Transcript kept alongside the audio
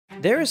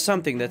There is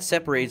something that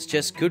separates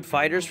just good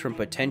fighters from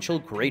potential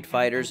great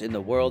fighters in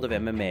the world of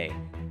MMA.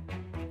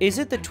 Is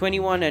it the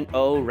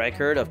 21-0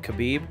 record of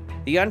Khabib,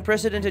 the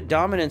unprecedented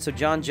dominance of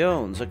Jon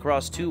Jones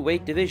across two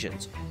weight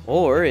divisions,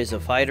 or is a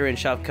fighter in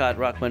Shavkat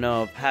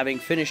Rakhmonov having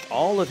finished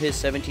all of his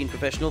 17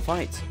 professional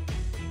fights?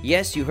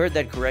 Yes, you heard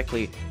that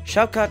correctly.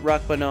 Shavkat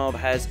Rakhmonov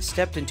has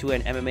stepped into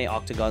an MMA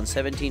octagon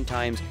 17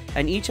 times,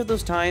 and each of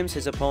those times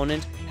his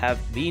opponent have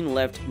been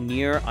left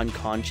near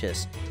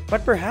unconscious.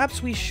 But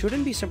perhaps we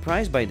shouldn't be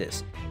surprised by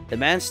this. The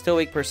man's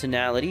stoic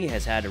personality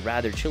has had a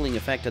rather chilling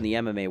effect on the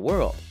MMA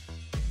world.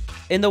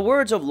 In the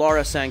words of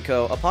Laura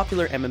Sanko, a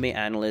popular MMA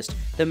analyst,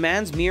 the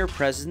man's mere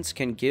presence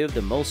can give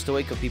the most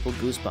stoic of people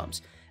goosebumps.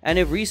 And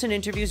if recent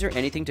interviews are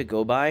anything to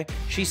go by,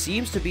 she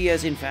seems to be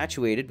as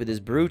infatuated with his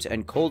brute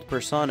and cold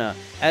persona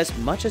as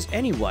much as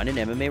anyone in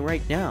MMA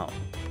right now.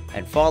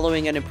 And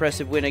following an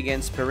impressive win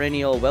against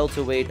perennial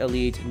welterweight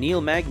elite Neil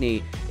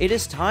Magny, it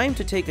is time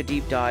to take a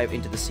deep dive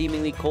into the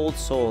seemingly cold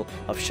soul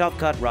of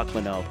Shavkat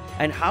Rakhmonov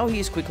and how he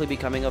is quickly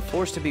becoming a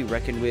force to be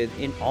reckoned with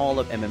in all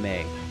of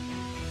MMA.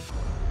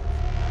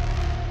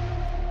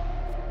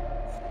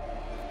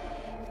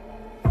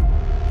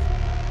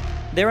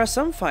 There are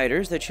some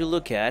fighters that you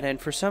look at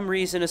and for some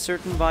reason a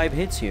certain vibe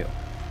hits you.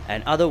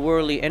 An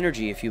otherworldly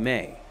energy, if you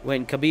may.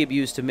 When Khabib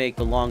used to make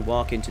the long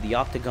walk into the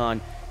octagon,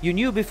 you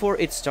knew before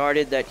it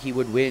started that he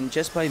would win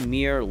just by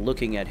mere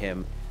looking at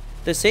him.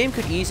 The same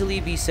could easily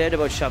be said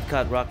about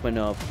Shavkat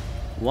Rakhmonov.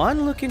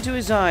 One look into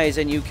his eyes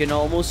and you can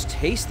almost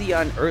taste the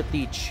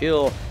unearthly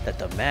chill that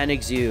the man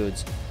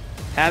exudes.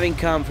 Having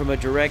come from a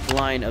direct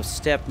line of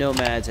steppe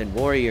nomads and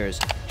warriors,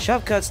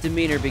 Shavkat's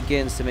demeanor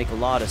begins to make a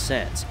lot of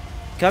sense.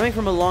 Coming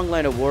from a long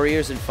line of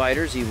warriors and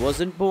fighters, he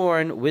wasn't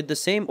born with the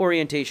same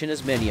orientation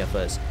as many of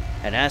us,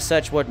 and as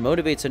such, what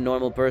motivates a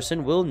normal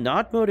person will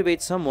not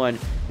motivate someone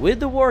with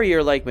the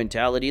warrior-like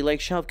mentality like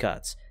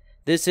Shavkat's.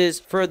 This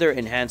is further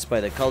enhanced by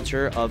the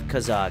culture of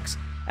Kazakhs,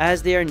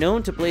 as they are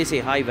known to place a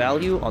high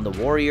value on the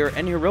warrior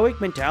and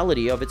heroic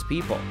mentality of its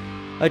people,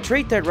 a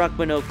trait that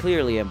Rakhmonov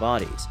clearly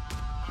embodies.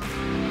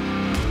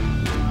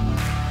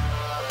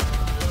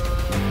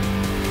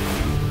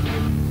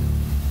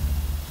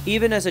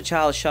 Even as a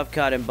child,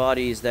 Shavkat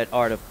embodies that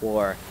art of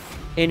war.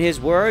 In his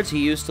words, he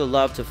used to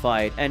love to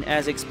fight, and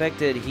as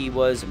expected, he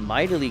was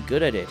mightily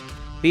good at it.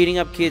 Beating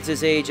up kids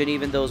his age and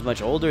even those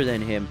much older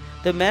than him,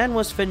 the man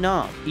was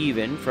phenom,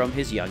 even from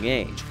his young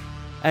age.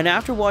 And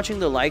after watching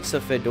the likes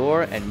of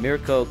Fedor and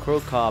Mirko Cro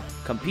Cop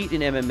compete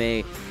in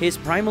MMA, his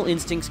primal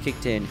instincts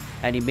kicked in,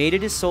 and he made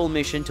it his sole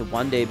mission to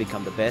one day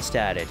become the best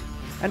at it.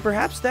 And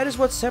perhaps that is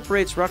what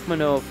separates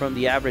Rakhmonov from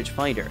the average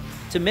fighter.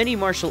 To many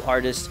martial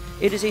artists,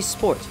 it is a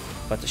sport,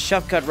 but to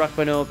Shavkat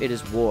Rakhmonov, it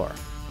is war.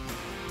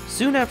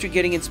 Soon after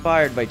getting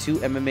inspired by two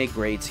MMA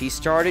greats, he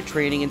started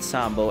training in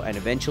Sambo and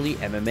eventually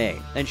MMA.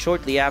 And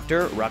shortly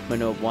after,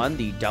 Rakhmonov won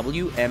the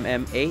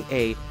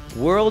WMMAA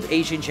World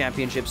Asian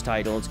Championships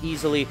titles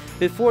easily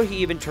before he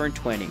even turned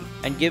 20.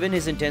 And given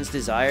his intense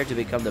desire to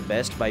become the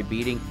best by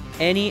beating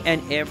any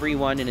and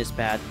everyone in his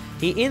path,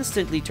 he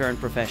instantly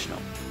turned professional.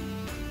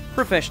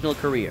 Professional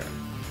career.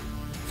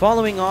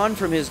 Following on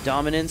from his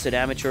dominance at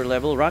amateur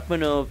level,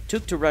 Rakhmonov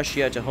took to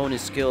Russia to hone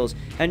his skills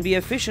and be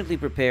efficiently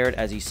prepared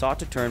as he sought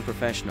to turn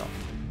professional.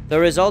 The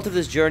result of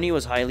this journey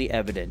was highly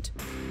evident.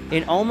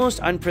 In almost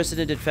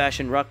unprecedented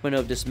fashion,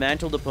 Rakhmonov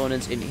dismantled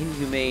opponents in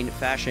inhumane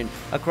fashion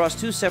across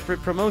two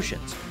separate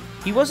promotions.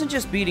 He wasn't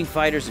just beating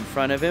fighters in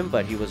front of him,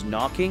 but he was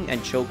knocking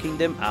and choking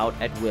them out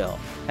at will.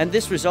 And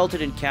this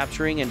resulted in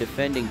capturing and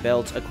defending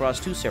belts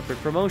across two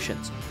separate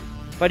promotions.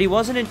 But he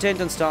wasn't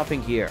intent on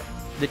stopping here.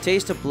 The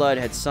taste of blood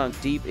had sunk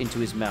deep into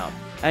his mouth,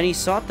 and he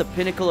sought the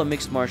pinnacle of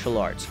mixed martial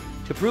arts,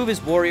 to prove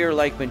his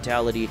warrior-like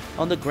mentality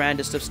on the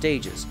grandest of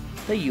stages,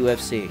 the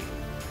UFC.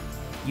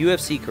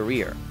 UFC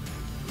career.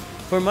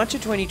 For much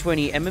of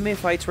 2020, MMA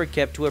fights were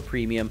kept to a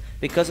premium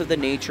because of the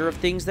nature of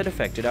things that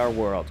affected our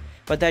world,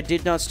 but that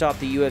did not stop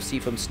the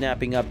UFC from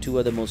snapping up two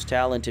of the most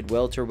talented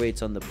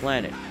welterweights on the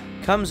planet,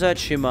 Khamzat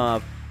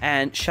Chimaev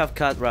and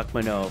Shavkat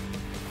Rakhmonov.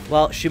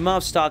 While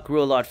Chimaev's stock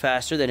grew a lot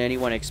faster than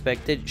anyone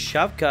expected,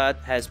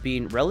 Shavkat has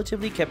been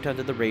relatively kept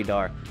under the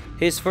radar.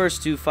 His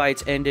first two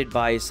fights ended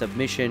by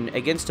submission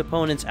against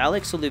opponents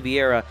Alex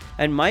Oliveira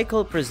and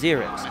Michael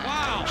Prazeres.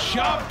 Wow,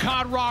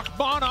 Shavkat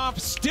Rakhmonov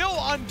still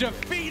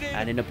undefeated!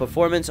 And in a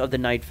performance of the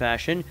night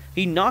fashion,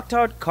 he knocked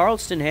out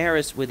Carlston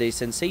Harris with a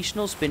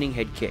sensational spinning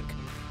head kick.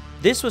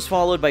 This was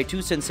followed by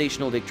two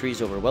sensational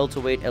victories over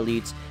welterweight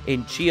elites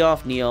in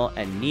Geoff Neal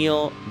and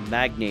Neil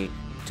Magny,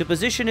 to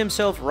position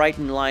himself right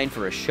in line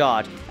for a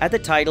shot at the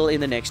title in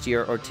the next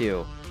year or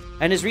two.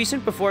 And his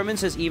recent performance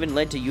has even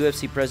led to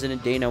UFC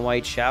President Dana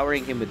White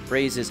showering him with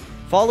praises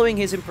following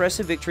his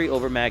impressive victory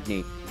over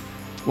Magny.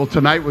 Well,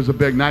 tonight was a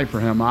big night for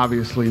him,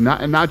 obviously,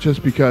 not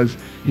just because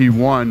he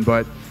won,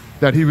 but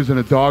that he was in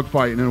a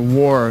dogfight and in a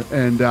war.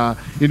 And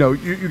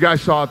you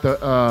guys saw at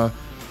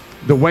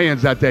the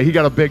weigh-ins that day. He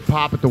got a big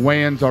pop at the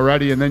weigh-ins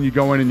already, and then you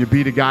go in and you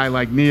beat a guy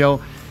like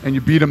Neil, and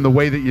you beat him the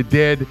way that you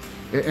did,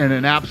 in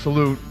an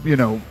absolute,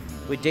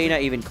 with Dana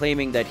even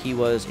claiming that he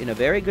was in a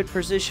very good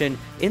position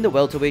in the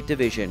welterweight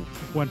division.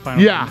 One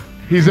final. Yeah,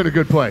 he's in a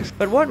good place.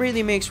 But what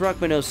really makes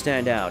Rakhmonov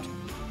stand out?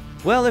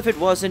 Well, if it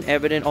wasn't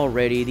evident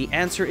already, the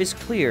answer is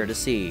clear to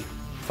see.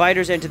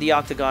 Fighters enter the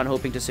octagon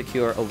hoping to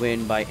secure a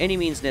win by any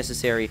means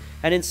necessary,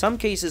 and in some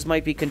cases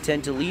might be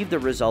content to leave the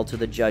result to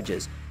the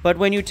judges. But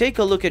when you take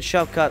a look at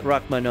Shavkat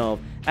Rakhmonov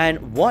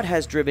and what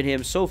has driven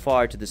him so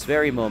far to this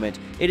very moment,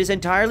 it is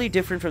entirely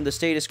different from the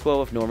status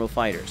quo of normal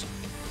fighters.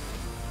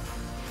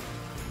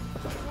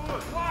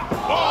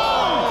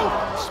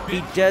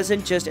 He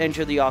doesn't just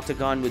enter the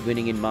octagon with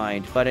winning in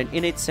mind, but an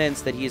innate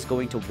sense that he is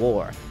going to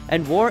war.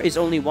 And war is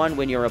only won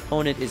when your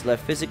opponent is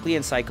left physically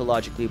and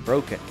psychologically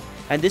broken.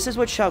 And this is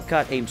what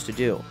Shavkat aims to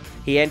do.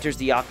 He enters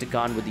the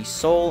octagon with the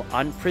sole,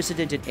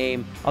 unprecedented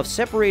aim of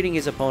separating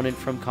his opponent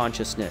from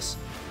consciousness.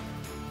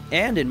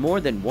 And in more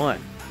than one.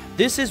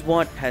 This is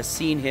what has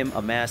seen him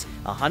amass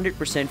a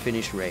 100%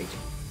 finish rate.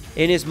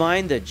 In his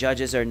mind, the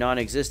judges are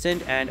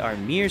non-existent and are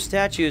mere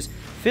statues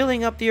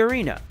filling up the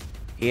arena.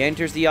 He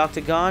enters the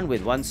octagon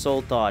with one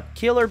sole thought: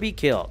 kill or be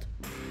killed.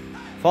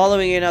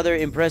 Following another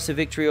impressive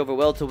victory over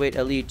welterweight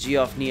elite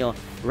Geoff Neal,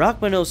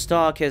 Rakhmonov's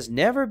stock has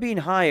never been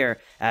higher,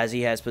 as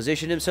he has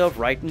positioned himself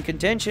right in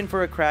contention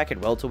for a crack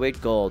at welterweight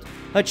gold,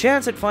 a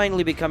chance at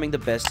finally becoming the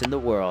best in the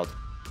world.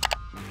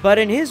 But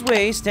in his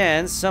way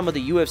stands some of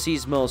the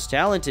UFC's most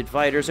talented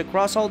fighters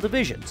across all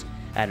divisions,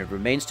 and it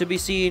remains to be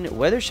seen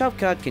whether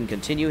Shavkat can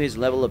continue his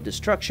level of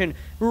destruction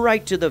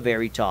right to the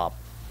very top.